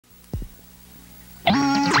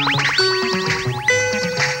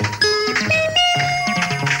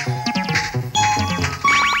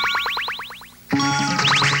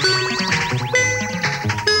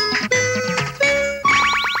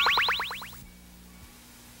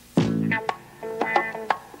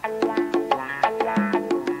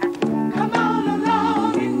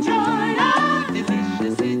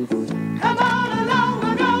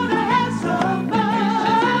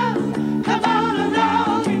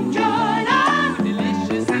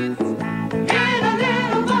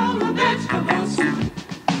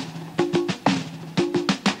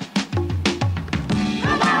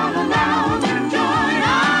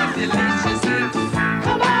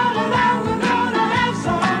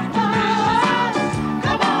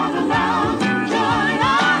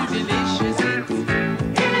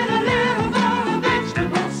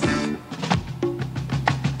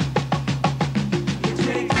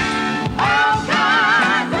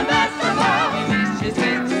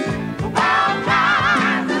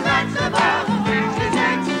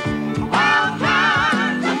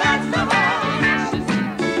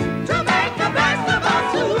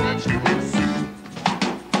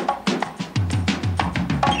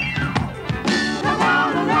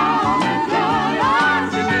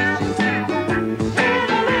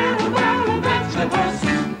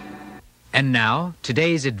And now,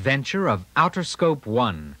 today's adventure of Outerscope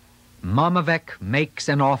I. Mamavek Makes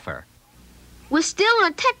an Offer. We're still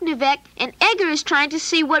on Technovec, and Edgar is trying to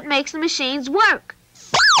see what makes the machines work.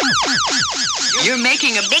 You're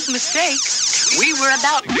making a big mistake. We were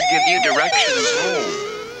about to give you directions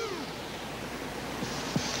home.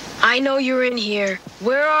 I know you're in here.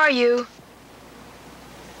 Where are you?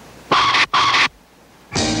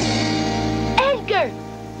 Edgar!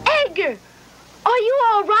 Edgar! Are you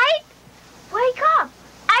all right? Wake up!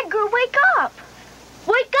 Edgar, wake up!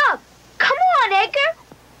 Wake up! Come on, Edgar!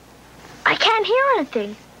 I can't hear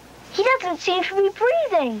anything. He doesn't seem to be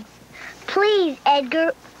breathing. Please,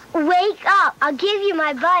 Edgar, wake up. I'll give you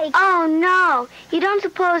my bike. Oh, no. You don't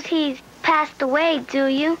suppose he's passed away, do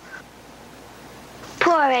you?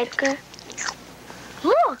 Poor Edgar.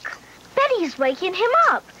 Look, Betty's waking him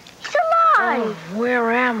up. He's alive. Oh,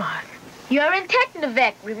 where am I? You're in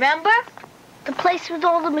Technovec, remember? The place with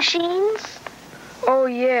all the machines? Oh,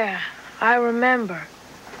 yeah, I remember.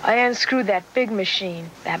 I unscrewed that big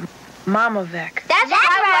machine, that Mamavek. That's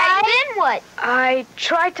right. Then what? I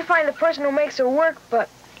tried to find the person who makes her work, but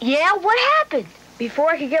Yeah, what happened?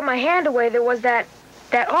 before I could get my hand away, there was that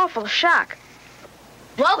awful shock.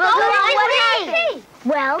 Well, what happened?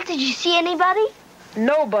 Well, did you see anybody?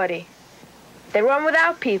 Nobody. They run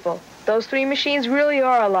without people. Those 3 machines really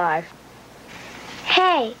are alive.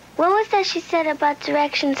 Hey, what was that she said about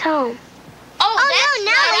directions home? Oh,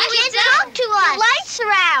 no, they can't talk to us. The lights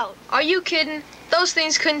are out. Are you kidding? Those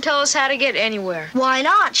things couldn't tell us how to get anywhere. Why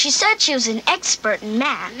not? She said she was an expert in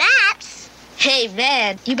math. Maps? Hey,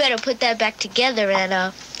 man, you better put that back together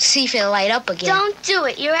and, see if it'll light up again. Don't do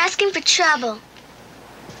it. You're asking for trouble.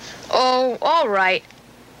 Oh, all right.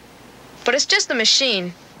 But it's just a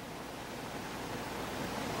machine.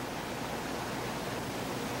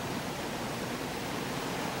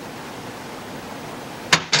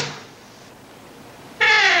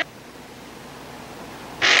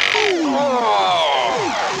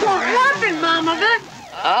 What happened, Mamavek?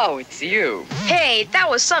 Oh, it's you. Hey, that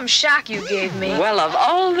was some shock you gave me. Well, of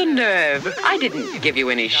all the nerve. I didn't give you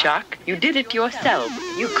any shock. You did it yourself.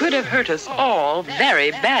 You could have hurt us all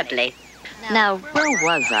very badly. Now, where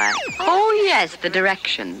was I? Oh, yes, the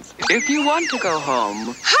directions. If you want to go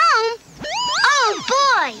home, Home?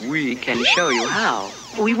 Oh, boy. we can show you how.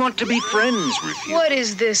 We want to be friends with you. What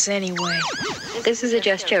is this, anyway? This is a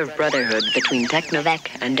gesture of brotherhood between Technovec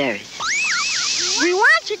and Earth. We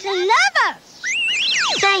want you to love us.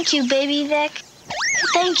 Thank you, Baby Vic.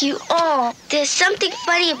 Thank you all. There's something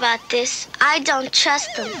funny about this. I don't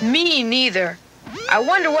trust them. Me neither. I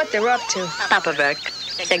wonder what they're up to. Mamavek,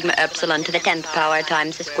 sigma epsilon to the 10th power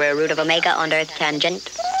times the square root of omega on Earth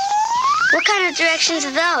tangent. What kind of directions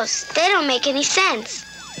are those? They don't make any sense.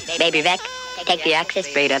 Baby Vec, take the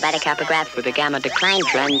axis beta beta kappa graph with a gamma decline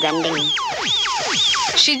transcending.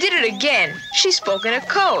 She did it again. She spoke in a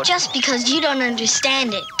code. Just because you don't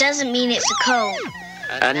understand it doesn't mean it's a code.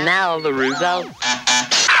 And now the result.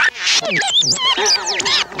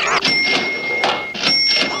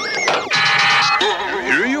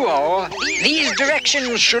 Here you are. These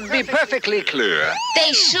directions should be perfectly clear.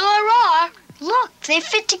 They sure are. Look, they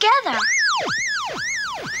fit together.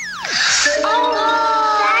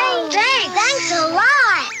 Thanks a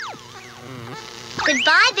lot.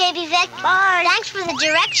 Goodbye, Baby Vic. Bye. Thanks for the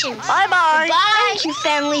directions. Bye-bye. Thank you,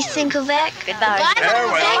 Family Cinkovec. Goodbye.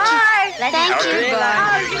 Thank you. Thank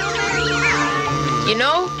you. You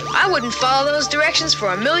know, I wouldn't follow those directions for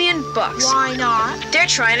 $1,000,000. Why not? They're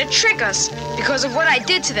trying to trick us because of what I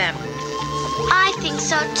did to them. I think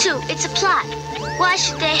so, too. It's a plot. Why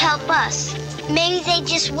should they help us? Maybe they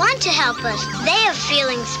just want to help us. They have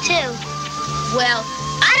feelings, too. Well,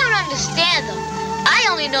 I don't understand them. I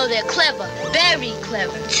only know they're clever, very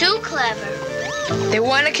clever. Too clever. They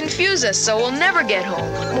want to confuse us, so we'll never get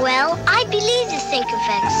home. Well, I believe the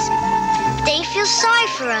Cinkovets. They feel sorry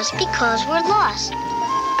for us because we're lost.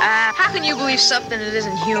 How can you believe something that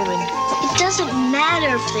isn't human? It doesn't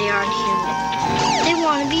matter if they aren't human. They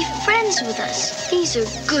want to be friends with us. These are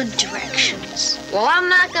good directions. Well, I'm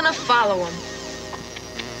not gonna follow them.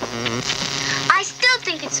 I still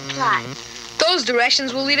think it's a plot. Those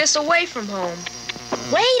directions will lead us away from home.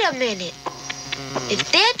 Wait a minute.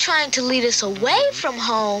 If they're trying to lead us away from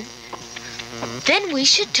home, then we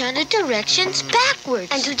should turn the directions backwards.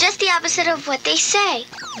 And do just the opposite of what they say.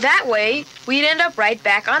 That way, we'd end up right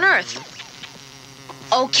back on Earth.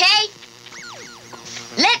 Okay?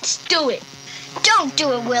 Let's do it. Don't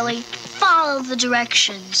do it, Willie. Follow the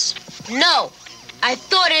directions. No, I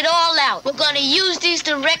thought it all out. We're gonna use these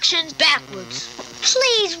directions backwards.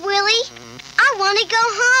 Please, Willie. I want to go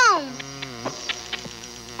home.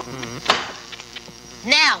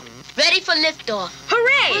 Now, ready for liftoff.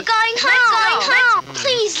 Hooray! We're going home.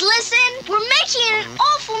 Please listen. We're making an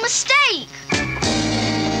awful mistake.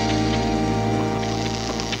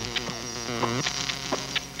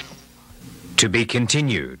 To be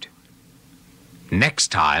continued. Next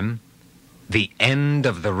time, the end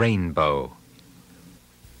of the rainbow.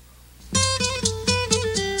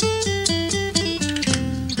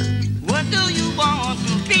 What do you want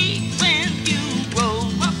to be when you grow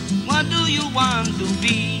up? What do you want to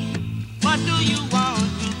be? What do you want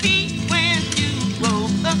to be when you grow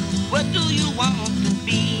up? What do you want to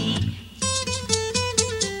be?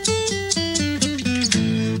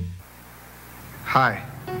 Hi,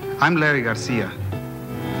 I'm Larry Garcia.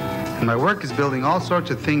 And my work is building all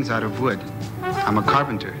sorts of things out of wood. I'm a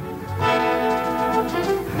carpenter.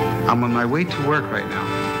 I'm on my way to work right now.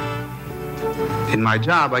 In my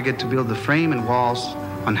job, I get to build the frame and walls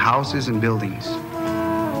on houses and buildings.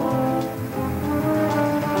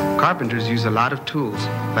 Carpenters use a lot of tools,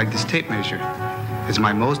 like this tape measure. It's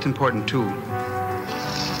my most important tool.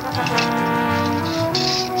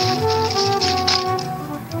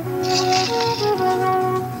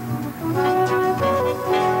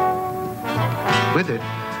 With it,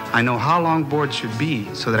 I know how long boards should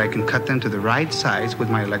be so that I can cut them to the right size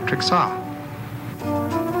with my electric saw.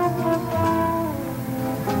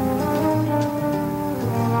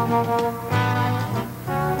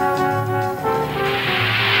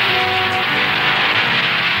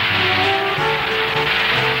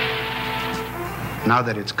 Now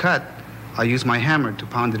that it's cut, I'll use my hammer to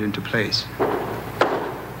pound it into place.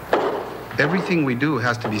 Everything we do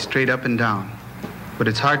has to be straight up and down, but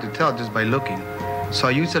it's hard to tell just by looking. So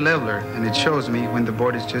I use a leveler, and it shows me when the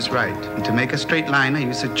board is just right. And to make a straight line, I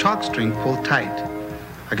use a chalk string pulled tight.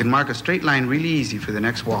 I can mark a straight line really easy for the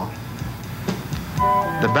next wall.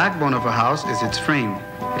 The backbone of a house is its frame.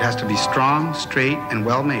 It has to be strong, straight, and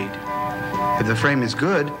well made. If the frame is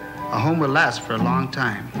good, a home will last for a long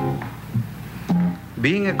time.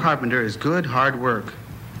 Being a carpenter is good, hard work.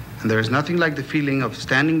 And there is nothing like the feeling of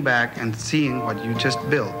standing back and seeing what you just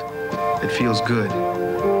built. It feels good.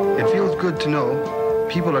 It feels good to know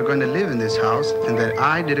people are going to live in this house and that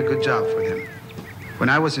I did a good job for them. When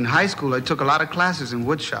I was in high school, I took a lot of classes in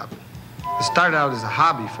woodshop. It started out as a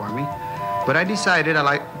hobby for me, but I decided I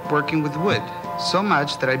liked working with wood so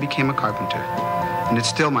much that I became a carpenter. And it's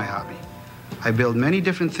still my hobby. I build many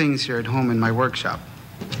different things here at home in my workshop.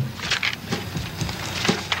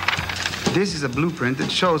 This is a blueprint that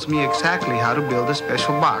shows me exactly how to build a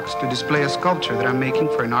special box to display a sculpture that I'm making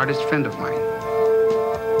for an artist friend of mine.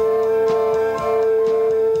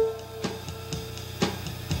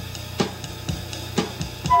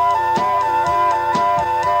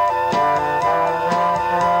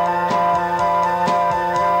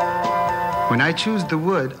 When I choose the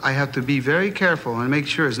wood, I have to be very careful and make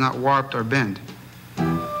sure it's not warped or bent.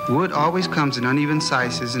 Wood always comes in uneven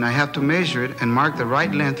sizes, and I have to measure it and mark the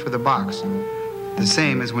right length for the box, the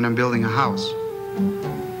same as when I'm building a house.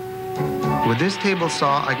 With this table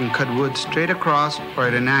saw, I can cut wood straight across or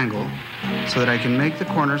at an angle so that I can make the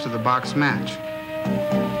corners of the box match.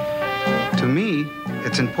 To me,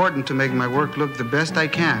 it's important to make my work look the best I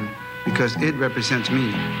can because it represents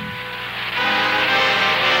me.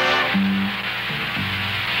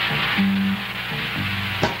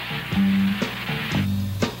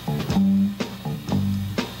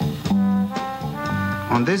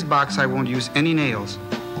 On this box, I won't use any nails.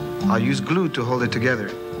 I'll use glue to hold it together.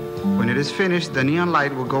 When it is finished, the neon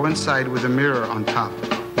light will go inside with a mirror on top.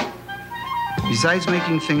 Besides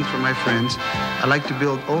making things for my friends, I like to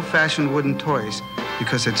build old-fashioned wooden toys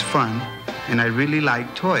because it's fun, and I really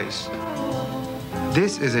like toys.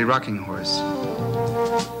 This is a rocking horse.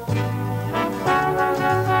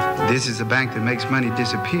 This is a bank that makes money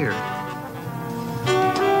disappear.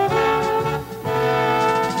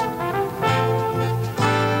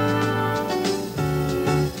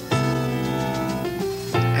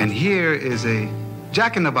 And here is a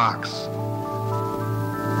jack-in-the-box.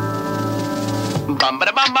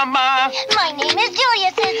 My name is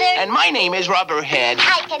Julia Scissors. And my name is Rubberhead.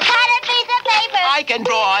 I can cut a piece of paper. I can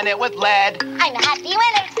draw on it with lead. I'm happy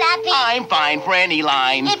when I'm snappy. I'm fine for any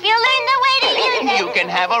line. If you learn the way to use it. You can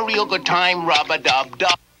have a real good time,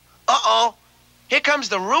 rub-a-dub-dub. Uh-oh. Here comes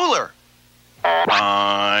the ruler.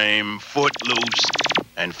 I'm footloose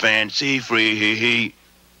and fancy-free.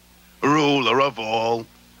 Ruler of all.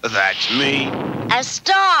 That's me. A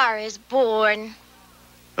star is born.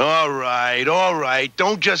 All right.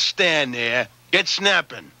 Don't just stand there. Get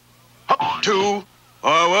snapping. Up, two,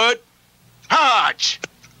 forward, march.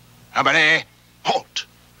 Habane, halt.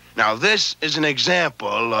 Now, this is an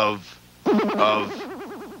example of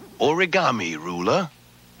origami, ruler.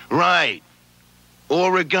 Right.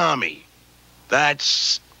 Origami.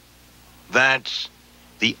 That's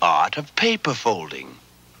the art of paper folding.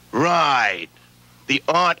 Right. The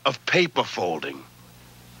art of paper folding.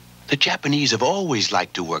 The Japanese have always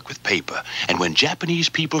liked to work with paper, and when Japanese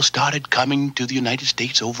people started coming to the United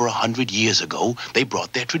States over 100 years ago, they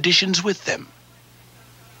brought their traditions with them.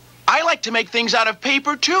 I like to make things out of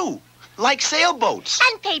paper, too, like sailboats.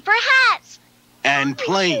 And paper hats. And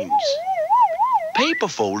planes. Paper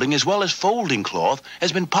folding, as well as folding cloth,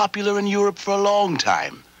 has been popular in Europe for a long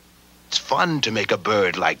time. It's fun to make a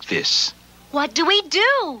bird like this. What do we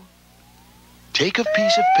do? Take a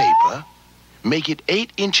piece of paper, make it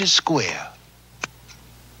 8 inches square.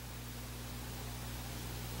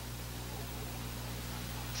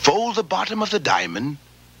 Fold the bottom of the diamond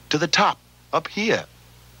to the top, up here.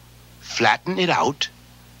 Flatten it out.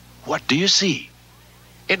 What do you see?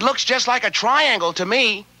 It looks just like a triangle to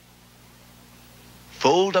me.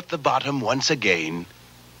 Fold up the bottom once again,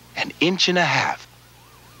 1.5 inches.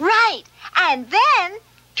 Right. And then...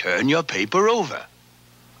 Turn your paper over.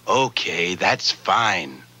 Okay, that's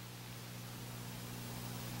fine.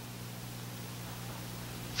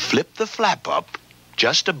 Flip the flap up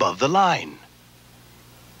just above the line.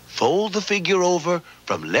 Fold the figure over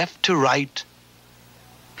from left to right.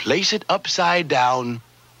 Place it upside down.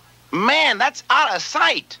 Man, that's out of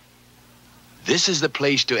sight. This is the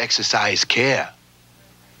place to exercise care.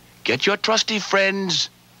 Get your trusty friends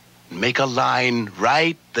and make a line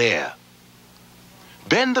right there.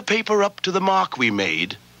 Bend the paper up to the mark we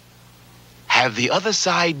made. Have the other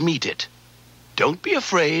side meet it. Don't be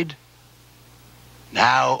afraid.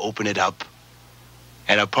 Now open it up.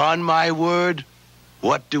 And upon my word,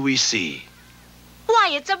 what do we see? Why,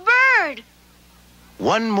 it's a bird.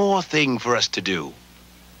 One more thing for us to do.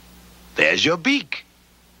 There's your beak.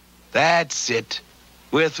 That's it.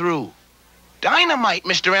 We're through. Dynamite,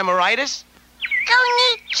 Mr. Emeritus.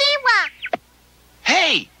 Konnichiwa.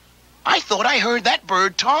 Hey, I thought I heard that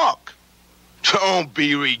bird talk. Don't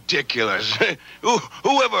be ridiculous.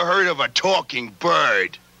 Whoever heard of a talking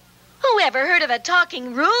bird? Whoever heard of a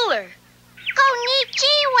talking ruler?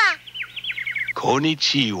 Konnichiwa.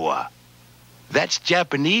 Konnichiwa. That's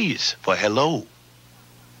Japanese for hello.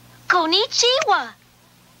 Konnichiwa.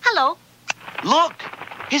 Hello. Look,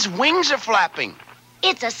 his wings are flapping.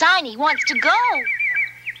 It's a sign he wants to go.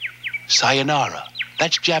 Sayonara.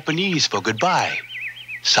 That's Japanese for goodbye.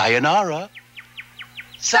 Sayonara.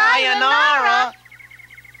 Sayonara.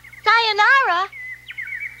 Sayonara.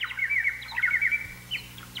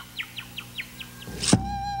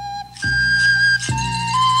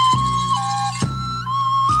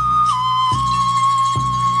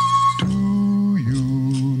 Do you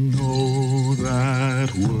know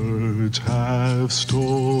that words have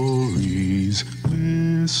stories?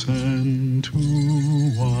 Listen to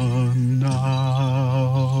one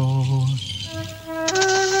now.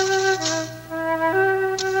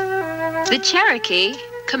 The Cherokee,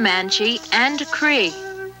 Comanche, and Cree.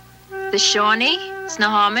 The Shawnee,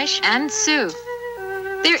 Snohomish, and Sioux.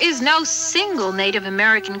 There is no single Native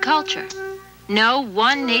American culture. No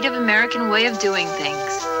one Native American way of doing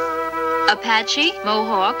things. Apache,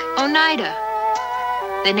 Mohawk, Oneida.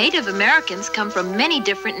 The Native Americans come from many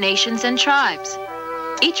different nations and tribes.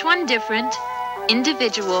 Each one different,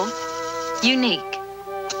 individual, unique.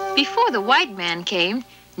 Before the white man came,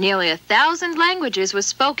 nearly 1,000 languages were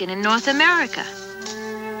spoken in North America.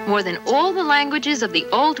 More than all the languages of the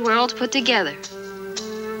Old World put together.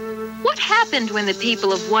 What happened when the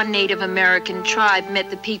people of one Native American tribe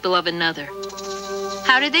met the people of another?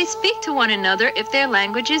 How did they speak to one another if their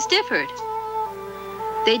languages differed?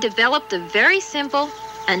 They developed a very simple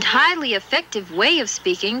and highly effective way of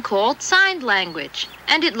speaking called sign language,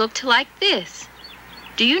 and it looked like this.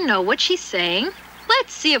 Do you know what she's saying?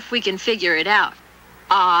 Let's see if we can figure it out.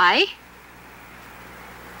 I,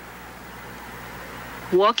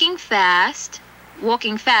 walking fast.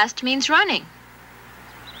 Walking fast means running.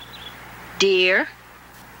 Deer,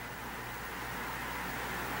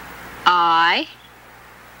 I,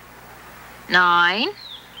 9,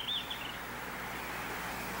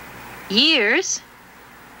 years,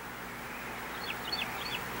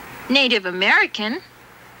 Native American,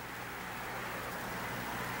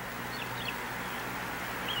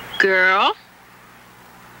 girl,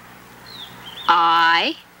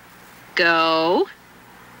 I, go,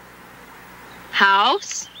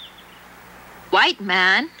 house, white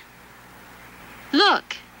man,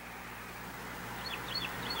 look.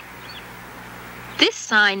 This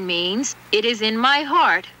sign means it is in my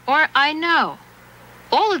heart or I know.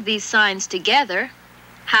 All of these signs together,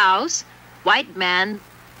 house, white man,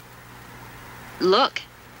 look,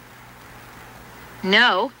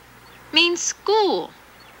 know, means school.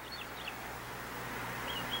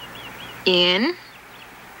 In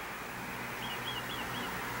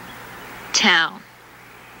town.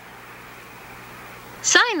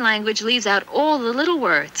 Sign language leaves out all the little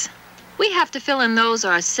words. We have to fill in those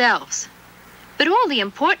ourselves. But all the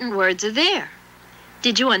important words are there.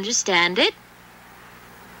 Did you understand it?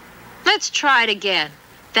 Let's try it again.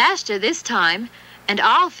 Faster this time, and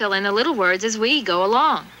I'll fill in the little words as we go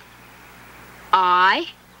along. I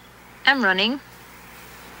am running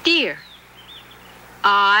deer.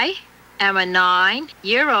 I am a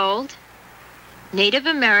 9-year-old Native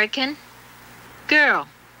American girl.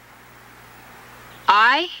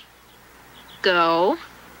 I go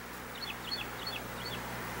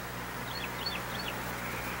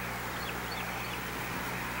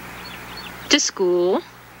to school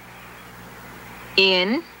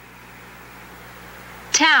in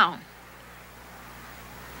town.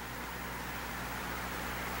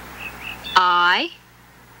 I,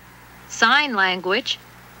 sign language,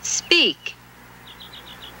 speak,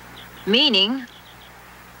 meaning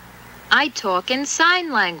I talk in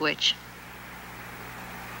sign language.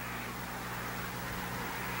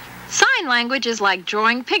 Sign language is like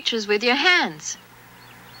drawing pictures with your hands.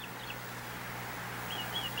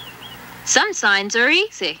 Some signs are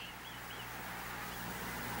easy.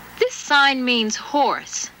 This sign means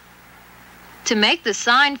horse. To make the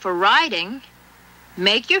sign for riding,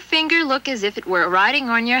 make your finger look as if it were riding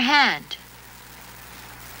on your hand.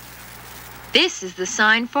 This is the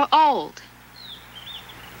sign for old.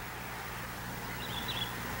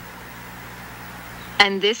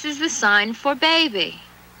 And this is the sign for baby.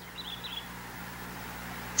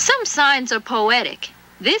 Some signs are poetic.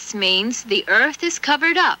 This means the earth is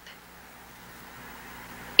covered up.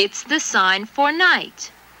 It's the sign for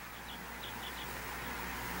night.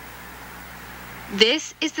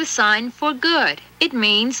 This is the sign for good. It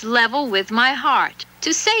means level with my heart.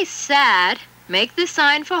 To say sad, make the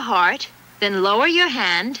sign for heart, then lower your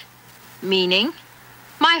hand, meaning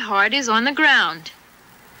my heart is on the ground.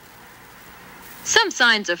 Some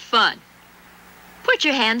signs are fun. Put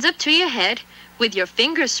your hands up to your head with your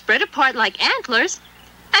fingers spread apart like antlers,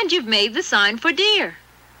 and you've made the sign for deer.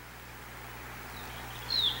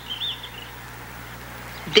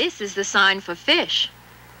 This is the sign for fish.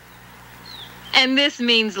 And this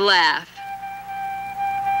means laugh.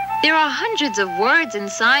 There are hundreds of words in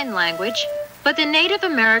sign language, but the Native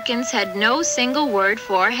Americans had no single word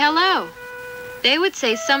for hello. They would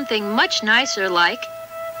say something much nicer like,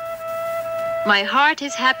 my heart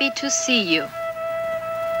is happy to see you.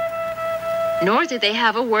 Nor did they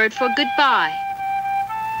have a word for goodbye.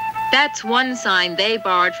 That's one sign they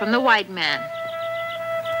borrowed from the white man.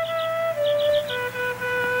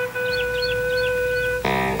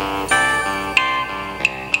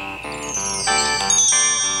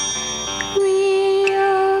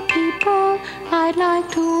 Real people, I'd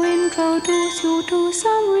like to introduce you to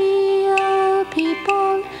some real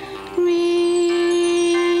people. Real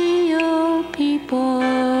people.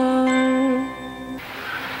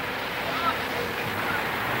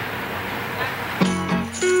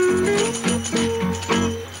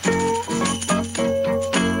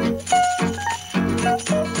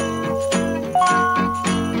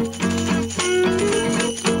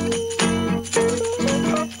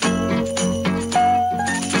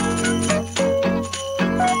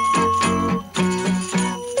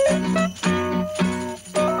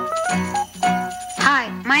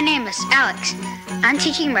 I'm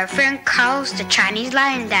teaching my friend Carlos the Chinese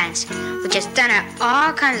lion dance, which is done at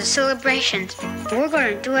all kinds of celebrations. We're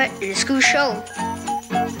going to do it in a school show.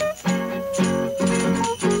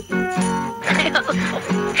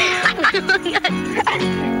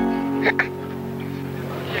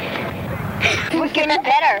 We're getting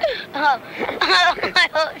better. I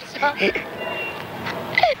hope so.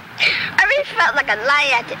 I really felt like a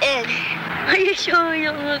lion at the end. Are you sure you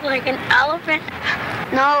don't look like an elephant?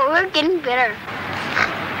 No, we're getting better.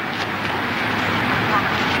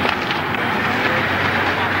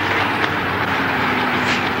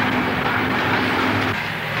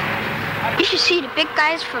 You should see the big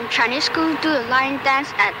guys from Chinese school do the lion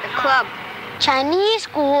dance at the club. Chinese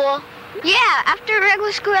school? Yeah, after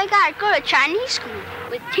regular school, I gotta go to Chinese school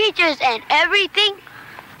with teachers and everything.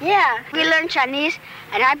 Yeah, we learn Chinese,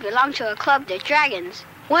 and I belong to a club, the Dragons.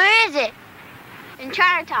 Where is it? In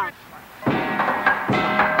Chinatown.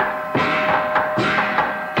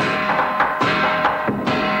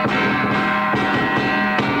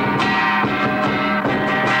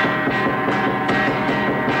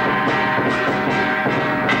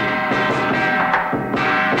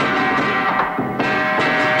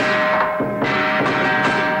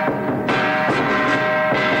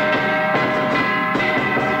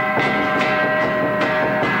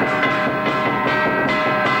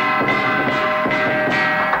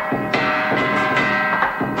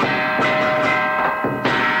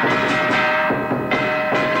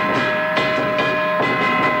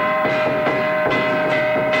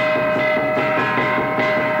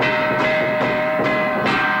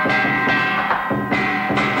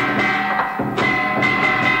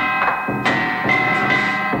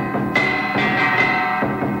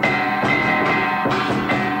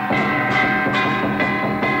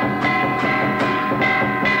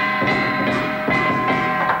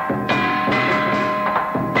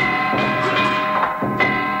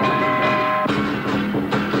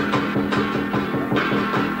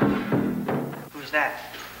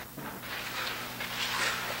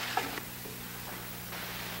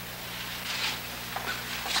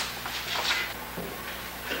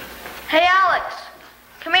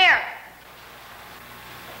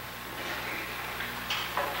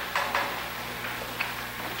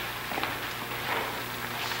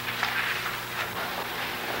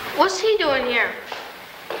 What's he doing here?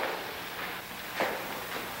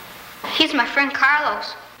 He's my friend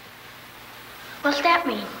Carlos. What's that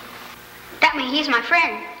mean? That means he's my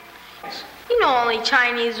friend. You know only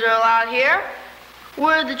Chinese are allowed here.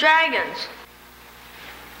 Where are the dragons?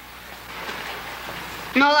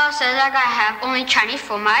 No law says I gotta have only Chinese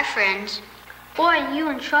for my friends. Boy, are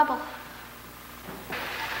you in trouble.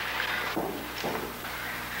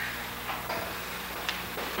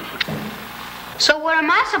 So what am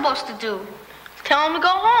I supposed to do? Tell him to go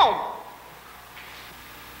home.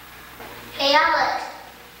 Hey, Alex.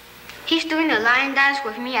 He's doing the lion dance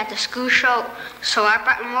with me at the school show, so I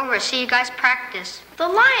brought him over to see you guys practice. The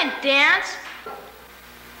lion dance?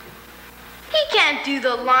 He can't do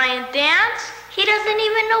the lion dance. He doesn't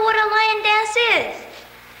even know what a lion dance is.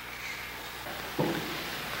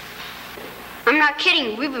 I'm not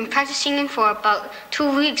kidding. We've been practicing him for about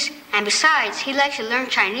 2 weeks, and besides, he likes to learn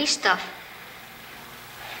Chinese stuff.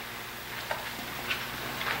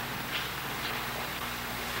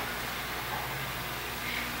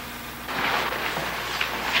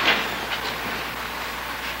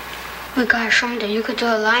 We gotta show them that you could do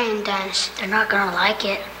a lion dance. They're not gonna like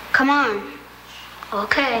it. Come on.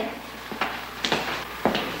 Okay.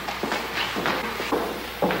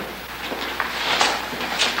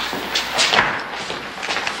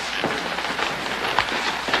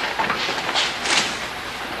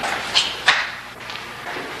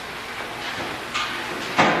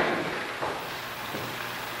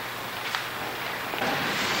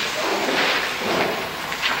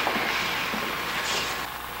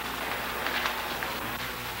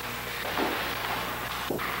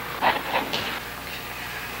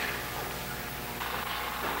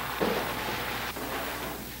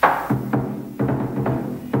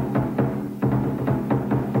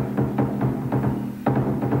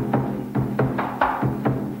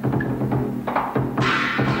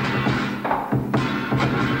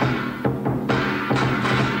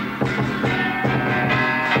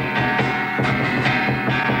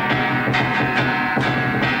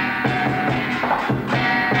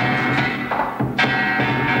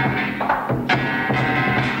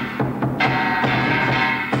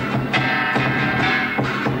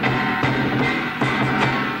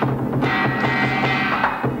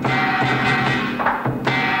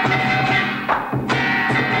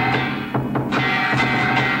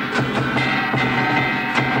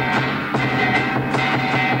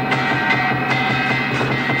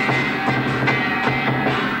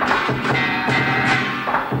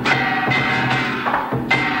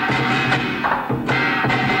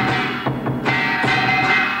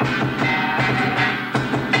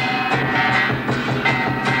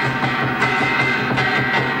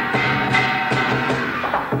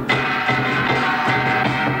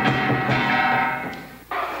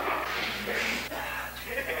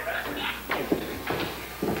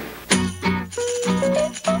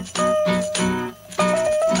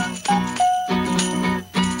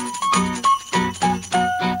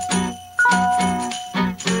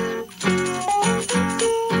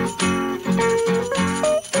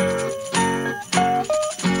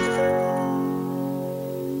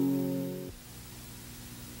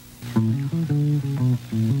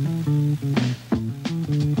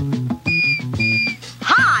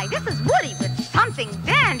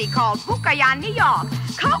 Called bukayo, New York.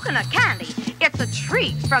 Coconut candy. It's a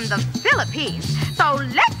treat from the Philippines. So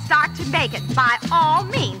let's start to make it. By all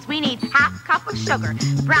means, we need half cup of sugar,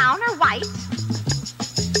 brown or white.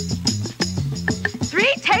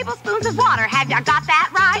 3 tablespoons of water. Have ya got that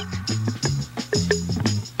right?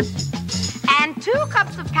 And 2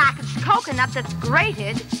 cups of packaged coconut that's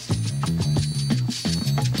grated.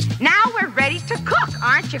 Now we're ready to cook.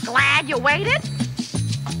 Aren't you glad you waited?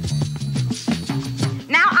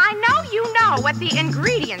 Now, I know you know what the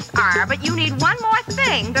ingredients are, but you need one more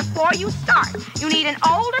thing before you start. You need an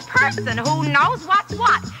older person who knows what's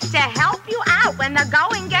what to help you out when the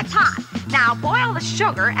going gets hot. Now, boil the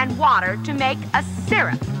sugar and water to make a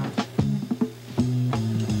syrup.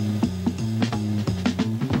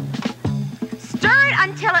 Stir it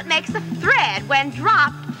until it makes a thread when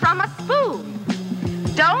dropped from a spoon.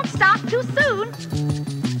 Don't stop too soon.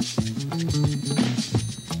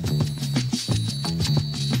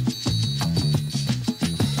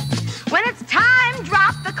 When it's time,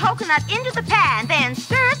 drop the coconut into the pan, then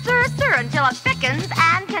stir, stir, stir until it thickens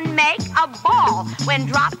and can make a ball when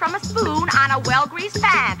dropped from a spoon on a well-greased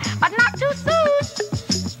pan, but not too soon.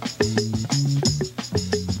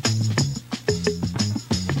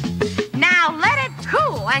 Now let it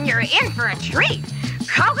cool and you're in for a treat.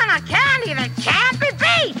 Coconut candy that can't be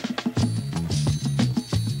beat.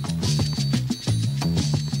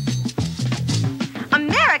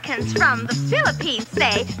 Americans from the Philippines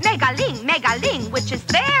say megaling, megaling, which is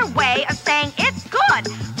their way of saying it's good.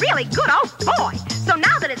 Really good, oh boy. So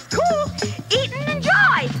now that it's cool, eat and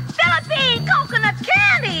enjoy. Philippine coconut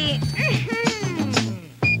candy.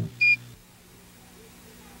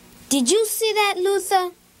 Did you see that,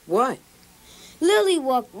 Luther? What? Lily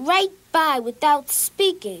walked right by without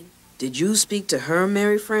speaking. Did you speak to her,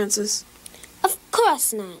 Mary Frances? Of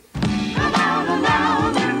course not.